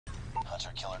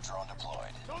Hunter-killer drone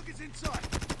deployed. Target's inside.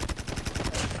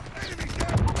 Enemy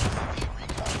down. UAV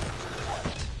recon for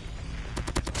deployment.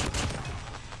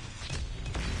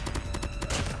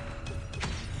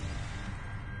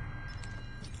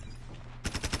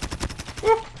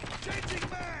 Changing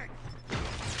mag.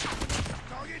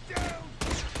 Target down.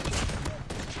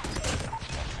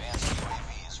 Advanced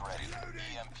UAV is ready.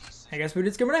 EMP. Hey guys,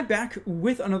 it's Gamer back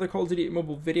with another Call of Duty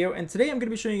mobile video, and today I'm going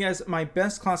to be showing you guys my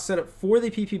best class setup for the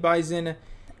PP Bizon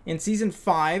in Season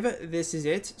 5. This is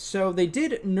it. So they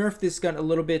did nerf this gun a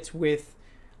little bit with,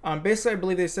 basically I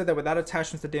believe they said that without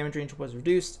attachments the damage range was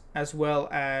reduced, as well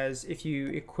as if you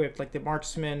equipped like the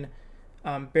marksman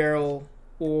barrel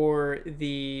or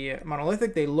the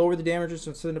monolithic, they lowered the damage range,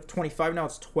 so instead of 25 now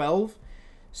it's 12.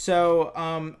 So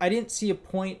I didn't see a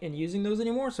point in using those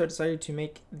anymore, so I decided to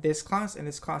make this class, and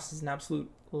this class is an absolute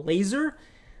laser.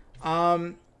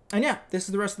 And yeah, this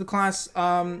is the rest of the class.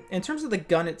 In terms of the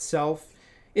gun itself,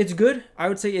 it's good. I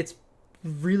would say it's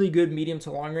really good medium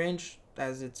to long range,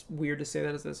 as it's weird to say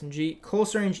that as SMG.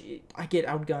 Close range, I get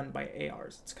outgunned by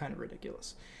ARs. It's kind of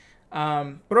ridiculous.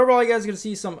 But overall, you guys are going to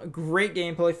see some great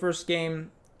gameplay. First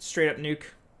game, straight up nuke,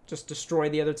 just destroy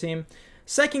the other team.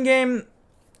 Second game,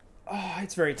 oh,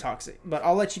 it's very toxic, but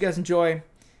I'll let you guys enjoy.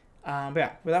 But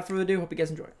yeah, without further ado, hope you guys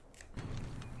enjoy.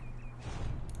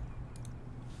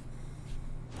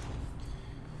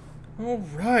 All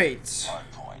right,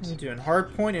 we're doing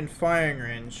hard point and firing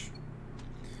range.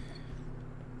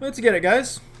 Let's get it,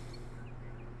 guys.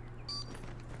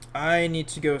 I need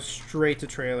to go straight to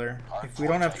trailer. If we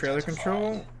don't have trailer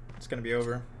control, it's gonna be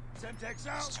over.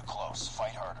 It's too close.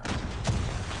 Fight harder.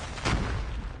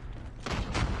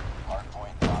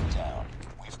 Hardpoint locked down.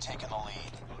 We've taken the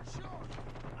lead.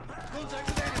 Contact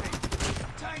with enemy.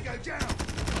 Tango down.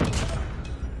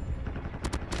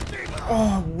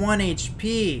 Oh, 1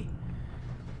 HP.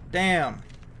 Damn.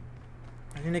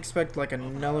 I didn't expect like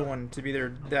another one to be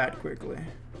there that quickly.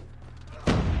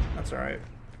 That's alright.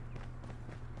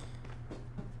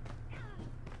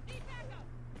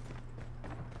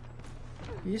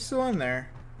 He's still in there.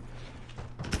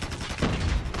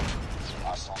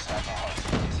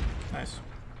 Nice.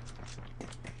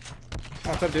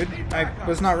 Oh, what's up, dude? I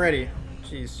was not ready.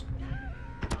 Jeez.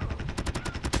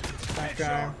 That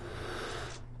guy.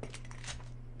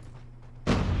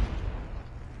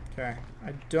 Okay.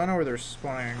 I don't know where they're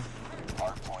spawning.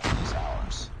 Hardpoint is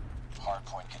ours.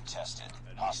 Hardpoint contested.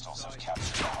 Hostiles have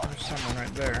captured the hardpoint. There's someone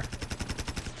right there.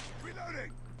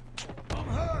 Reloading. I'm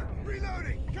hurt.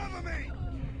 Reloading. Cover me.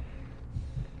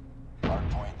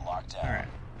 Hardpoint locked down. Alright.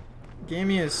 Give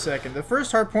me a second. The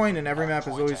first hardpoint in every map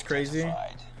is always Hardpoint crazy.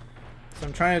 identified. So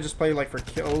I'm trying to just play like for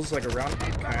kills, like around.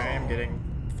 Okay, I'm getting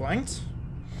flanked.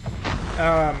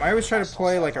 I always try to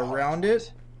play like around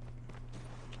it.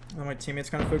 And my teammates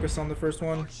kind of focus on the first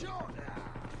one. Just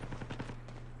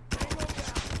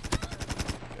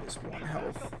 1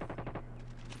 health.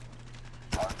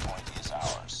 Hardpoint is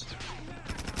ours.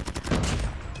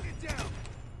 Get down.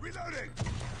 Reloading.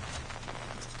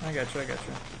 I got you, I got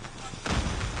you.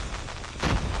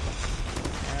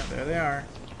 Yeah, there they are.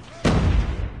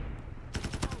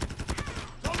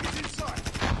 Target's inside.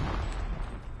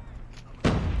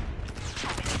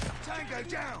 Tango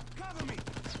down. Cover me.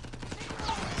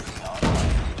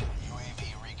 UAV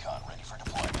recon ready for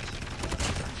deployment.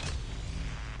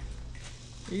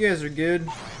 You guys are good.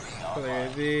 For the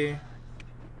AV. You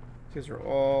guys are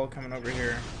all coming over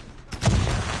here.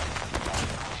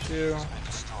 2. Has been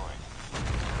destroyed.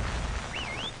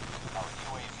 Our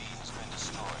UAV has been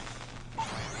destroyed.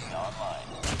 UAV online.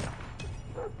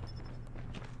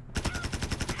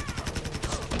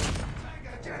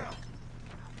 Tango down.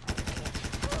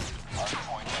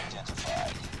 Hardpoint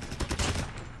identified.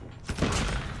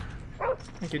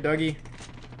 Thank you, Dougie.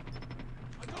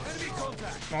 Enemy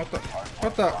contact. What the? Hardpoint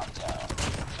What the? locked down.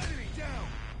 Enemy down.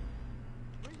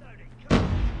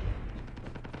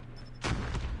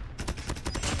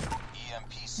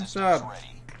 EMP What's systems up?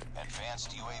 ready. Advanced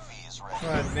UAV is ready.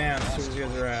 Well, advanced, so you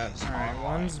guys are at. Advanced Alright, UAV is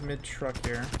one's mid truck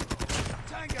here.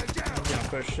 Tango I'm down. gonna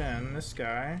push in this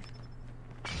guy.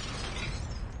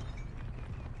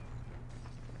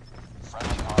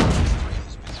 Friendly Hardpoint 3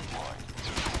 has been deployed.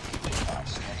 UAV recon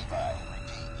standing by.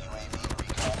 Repeat, UAV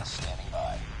recon is standing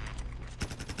by.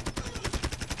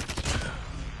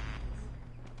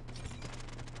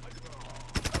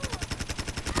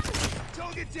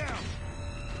 Target down.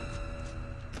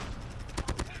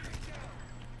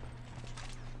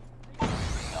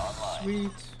 UAV online.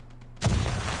 Sweet.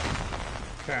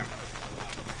 Okay.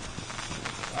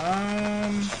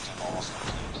 Objective almost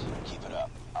complete. Keep it up.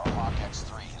 Our Hawk X3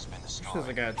 has been destroyed. There's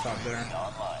a guy at top there. UAV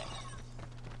online.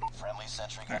 Friendly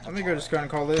sentry gun Alright, let me go just go and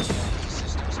call this.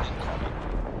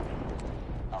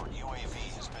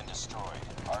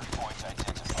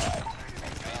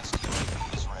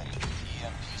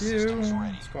 Pew.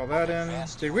 Let's call that in.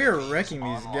 Dude, we are wrecking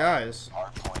these guys.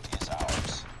 Hardpoint is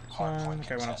ours. Hardpoint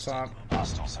Okay, one up contested. top.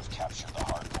 Hostiles have captured the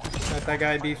hardpoint. Let that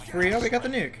guy be free. Oh, we got the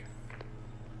nuke.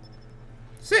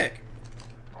 Sick.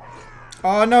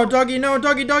 Oh, no, doggy, no,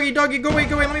 doggy, doggy, doggy. Go away,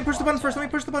 go away. Let me push the button first. Let me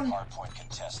push the button. Hardpoint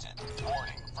contested.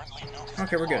 Warning, friendly nuke is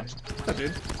Okay, we're good. launched. What's up,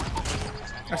 dude?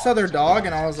 I saw their dog,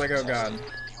 and I was like, oh, God.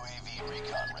 UAV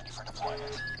recon ready for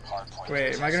deployment. Hardpoint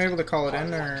Wait, am I going to be able to call it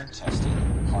in, or...? contested.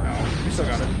 No, we still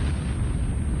got it.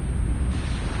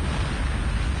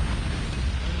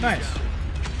 Nice.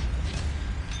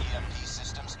 EMP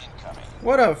systems incoming.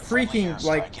 What a freaking,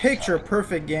 like,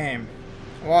 picture-perfect game.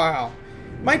 Wow.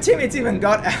 My teammates even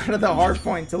got out of the hard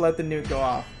point to let the nuke go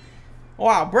off.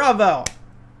 Wow, bravo.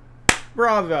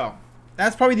 Bravo.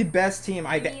 That's probably the best team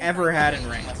I've ever had in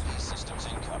ranked. EMP systems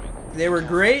incoming. They were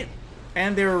great,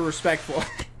 and they were respectful.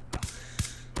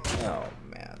 Oh,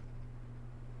 man.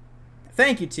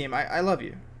 Thank you, team. I love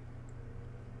you.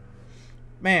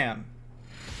 Man.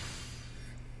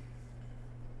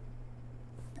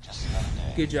 Just another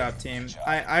day. Good job, team.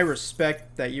 I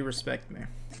respect that you respect me.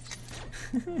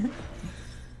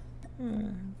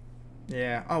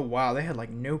 Yeah. Oh, wow. They had, like,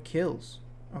 no kills.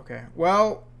 Okay.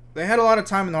 Well, they had a lot of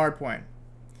time in the hard point.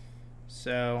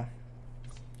 So,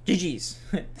 GG's.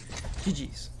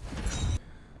 GG's.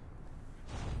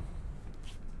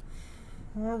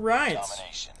 All right.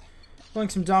 Domination. Playing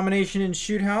some domination in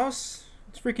Shoot House.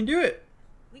 Let's freaking do it.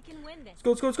 We can win this. Let's go,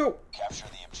 let's go, let's go. Capture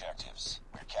the objectives.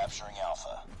 We're capturing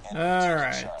Alpha. All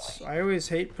right. I always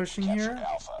hate pushing Captured here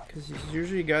Alpha. because he's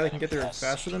usually a guy that can get there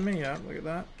faster than me. Yeah, look at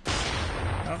that.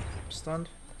 Oh, stunned.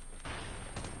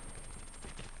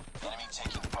 Enemy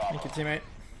taking Bravo. Thank you, teammate.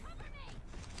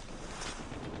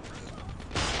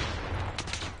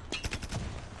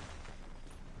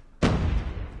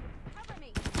 Cover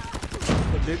me.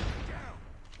 Good dude.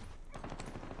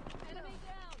 Enemy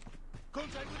down.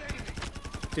 Contact with enemy.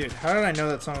 Dude, how did I know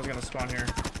that someone was gonna spawn here?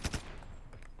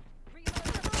 Reload.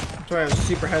 That's why I was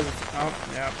super hesitant. Oh,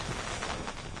 yeah.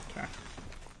 Okay.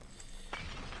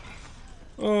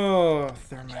 Oh,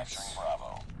 Capturing thermites.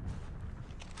 Bravo.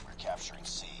 We're capturing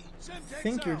C. I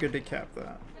think you're good to cap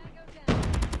that. Tango down.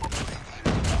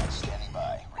 Recon standing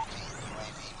by. Repeat.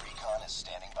 UAV recon is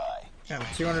standing by. Yeah,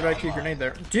 200 IQ grenade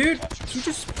there. Dude, he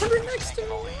just put it next to me.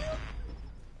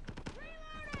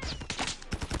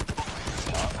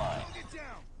 Online. Get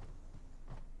down.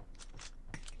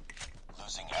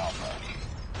 Losing Alpha.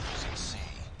 Losing C.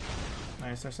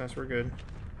 Nice, nice, nice. We're good.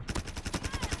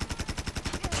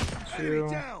 Enemy Two.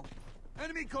 down.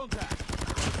 Enemy contact.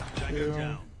 Two. Tango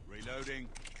down. Reloading.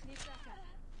 Need backup.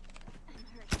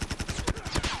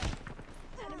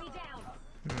 Enemy down.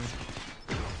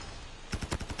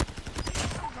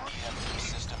 EMP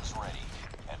systems ready.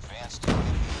 Advanced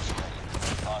UAVs ready.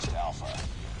 Lost Alpha.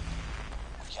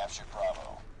 We captured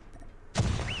Bravo.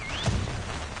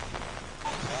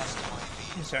 Advanced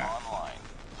UAVs Okay. online.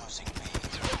 Losing B.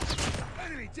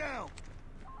 Enemy down.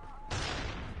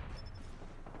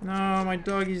 No, my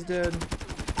doggy's dead.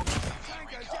 UAV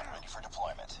recon ready for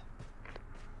deployment.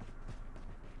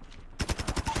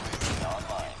 UAV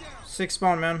online. 6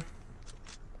 spawn, man.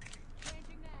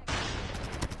 Changing mag.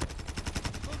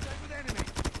 Contact with enemy.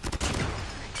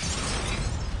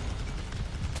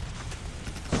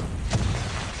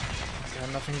 Got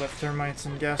nothing but thermites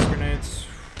and gas grenades.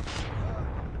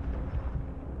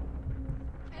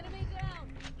 Enemy down.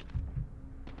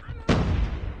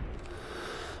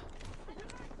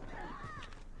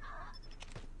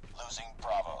 Losing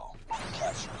Bravo.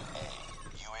 Capturing A.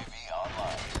 UAV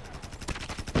online.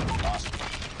 Lost B.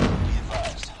 Be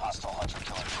advised. Hostile hunter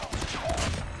killer drones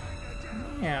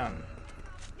inbound. Man.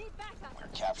 Need backup. We're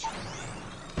capturing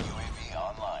B. UAV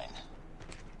online.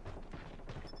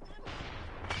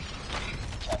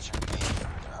 Captured B.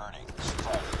 They're hurting.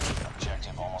 Surviving.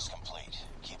 Objective almost complete.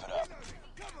 Keep it up.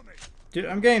 Cover me. Dude,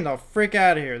 I'm getting the frick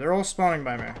out of here. They're all spawning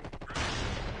by me.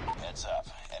 Heads up.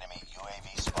 Enemy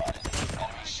UAV spotted.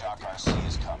 Enemy shock RC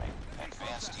is coming.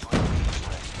 Advanced UAV is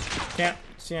ready. Can't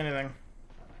see anything.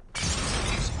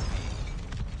 Losing B.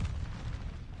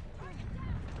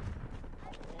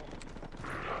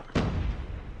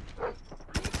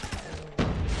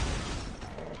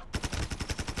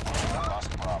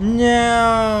 Lost Bravo.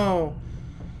 No!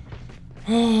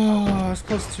 Oh, I was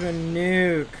close to a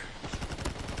nuke.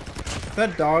 If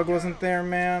that dog wasn't there,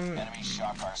 man. Enemy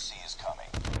shock RC is coming.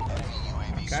 Enemy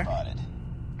UAV Okay. spotted.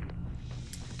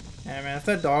 Yeah, man, if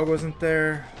that dog wasn't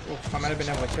there, oof, I might have been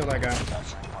able to kill that guy.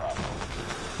 Capturing Bravo.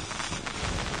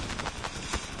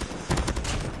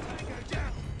 Tango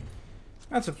down.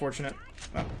 That's unfortunate.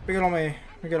 Oh, we got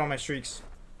all my streaks.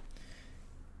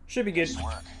 Should be good. Nice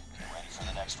work. Get ready for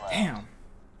the next round. Damn.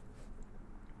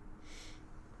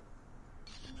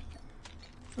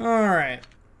 Alright.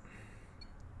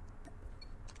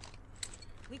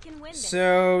 We can win this.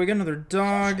 So, we got another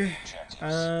dog.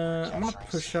 I'm gonna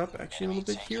push up actually a little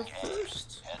bit here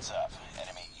first. Heads up.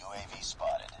 Enemy UAV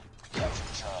spotted. Capture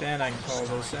Charlie. Then I can call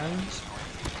this in.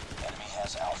 UAV. Enemy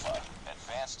has Alpha.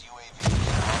 Advanced UAV.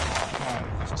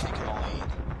 We've taken the lead.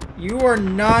 You are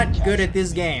not good at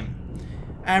this game.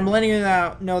 I'm letting you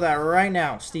know that right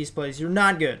now, Steve's Plays. You're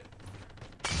not good.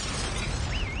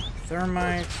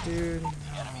 Thermites, dude.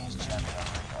 Enemy is jamming on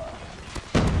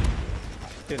radar.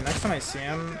 Dude, next time I see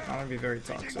him, I'm gonna be very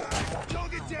toxic.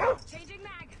 Target down. Changing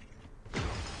mag.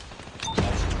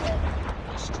 Capture Bravo.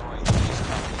 Destroy these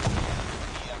companies.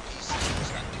 EMP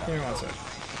systems Give me one sec.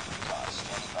 recon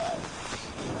standing by.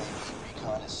 UAV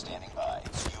recon is standing by.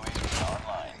 UAV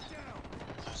online.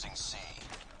 Losing C.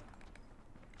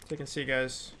 So you can see,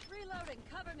 guys. Reloading.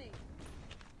 Cover me.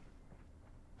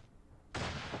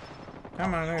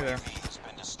 Come on, over there. UAV has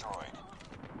been destroyed.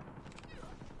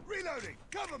 Reloading.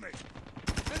 Cover me.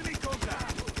 Enemy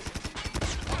contact.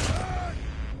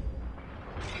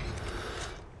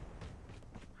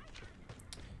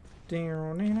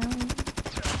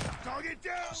 Target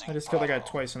down. I just killed that guy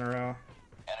twice in a row.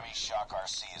 Enemy shock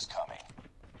RC is coming.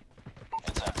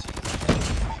 Heads up, team. Enemy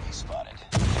UAV spotted.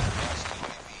 Advanced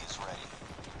UAV is ready.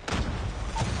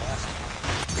 Advanced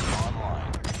UAV is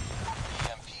online.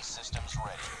 EMP systems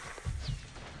ready.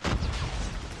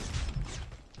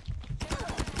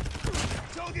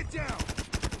 Target down.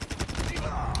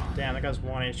 Damn, that guy's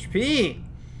 1 HP. Be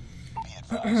advised,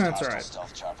 That's hostile alright.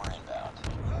 stealth chopper inbound.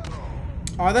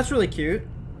 Oh, that's really cute.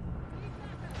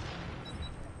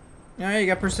 Yeah, you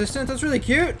got persistence. That's really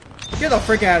cute. Get the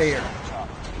frick out of here.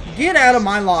 Get out of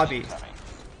my lobby.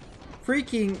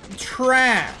 Freaking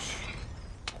trash.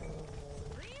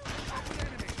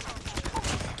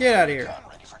 Get out of here. Gun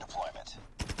ready for deployment.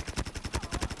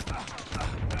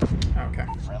 Okay.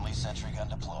 Friendly sentry gun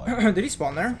deployed. Did he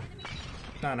spawn there?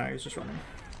 No, no, he was just running.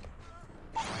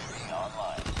 UAV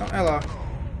online. Oh, hello.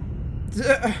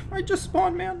 I just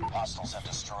spawned, man. Hostiles have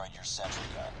destroyed your sentry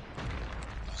gun.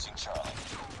 Losing Charlie.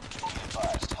 Be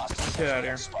advised, hostile Get out sentry of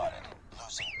here. gun spotted.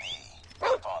 Losing B.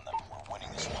 Keep on them. We're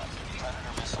winning this one.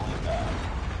 Predator missile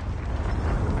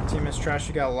inbound. Team is trash.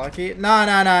 You got lucky. Nah,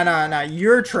 nah, nah, nah, nah.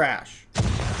 You're trash.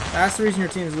 That's the reason your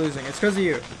team's losing. It's because of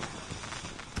you.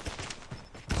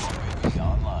 UAV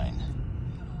online.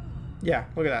 Yeah,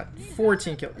 look at that.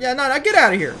 14 kills. Yeah, no, no, get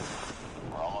out of here.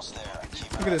 We're almost there.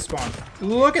 Keep Look at this spawn.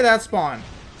 Look at that spawn.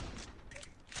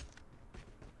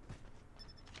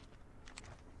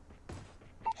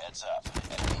 Heads up.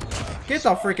 Enemy UAV Get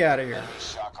the frick out of here.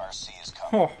 shock RC is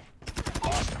coming. Oh,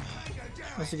 Lost B.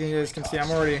 as you guys can see, I'm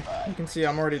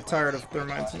already tired of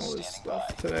thermites and all this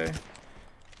stuff today.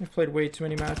 I've played way too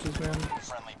many matches, man.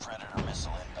 Friendly Predator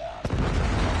missile inbound.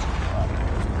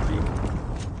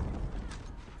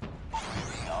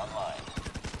 UAV online.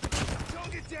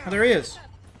 Target down. Oh, there he is.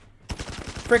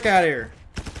 Frick out of here.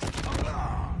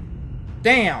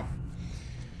 Damn.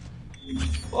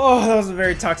 Oh, that was a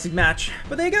very toxic match.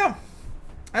 But there you go.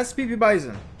 That's Pp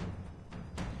Bizon.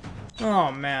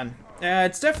 Oh, man.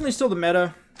 It's definitely still the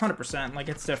meta. 100%. Like,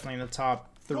 it's definitely in the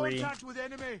top 3. Contact with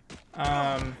enemy.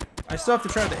 I still have to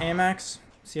try the AMAX.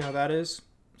 See how that is.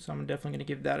 So I'm definitely going to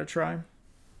give that a try.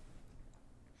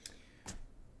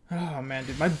 Oh, man,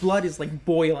 dude. My blood is, like,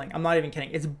 boiling. I'm not even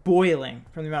kidding. It's boiling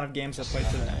from the amount of games I've played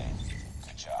today.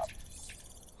 Good job.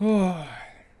 Oh,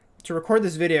 to record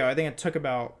this video, I think it took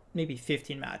about maybe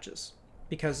 15 matches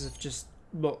because of just,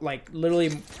 well, like,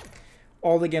 literally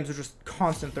all the games were just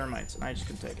constant thermites, and I just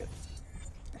couldn't take it.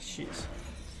 Jeez.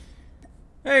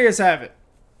 There you guys have it.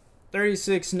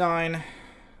 36-9.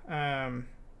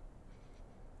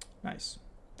 Nice.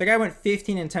 The guy went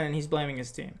 15-10, and he's blaming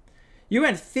his team. You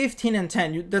went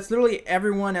 15-10. That's literally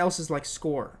everyone else's, like,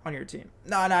 score on your team.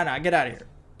 No, no, no. Get out of here.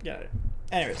 Get out of here.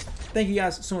 Anyways, thank you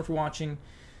guys so much for watching,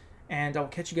 and I'll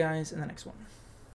catch you guys in the next one.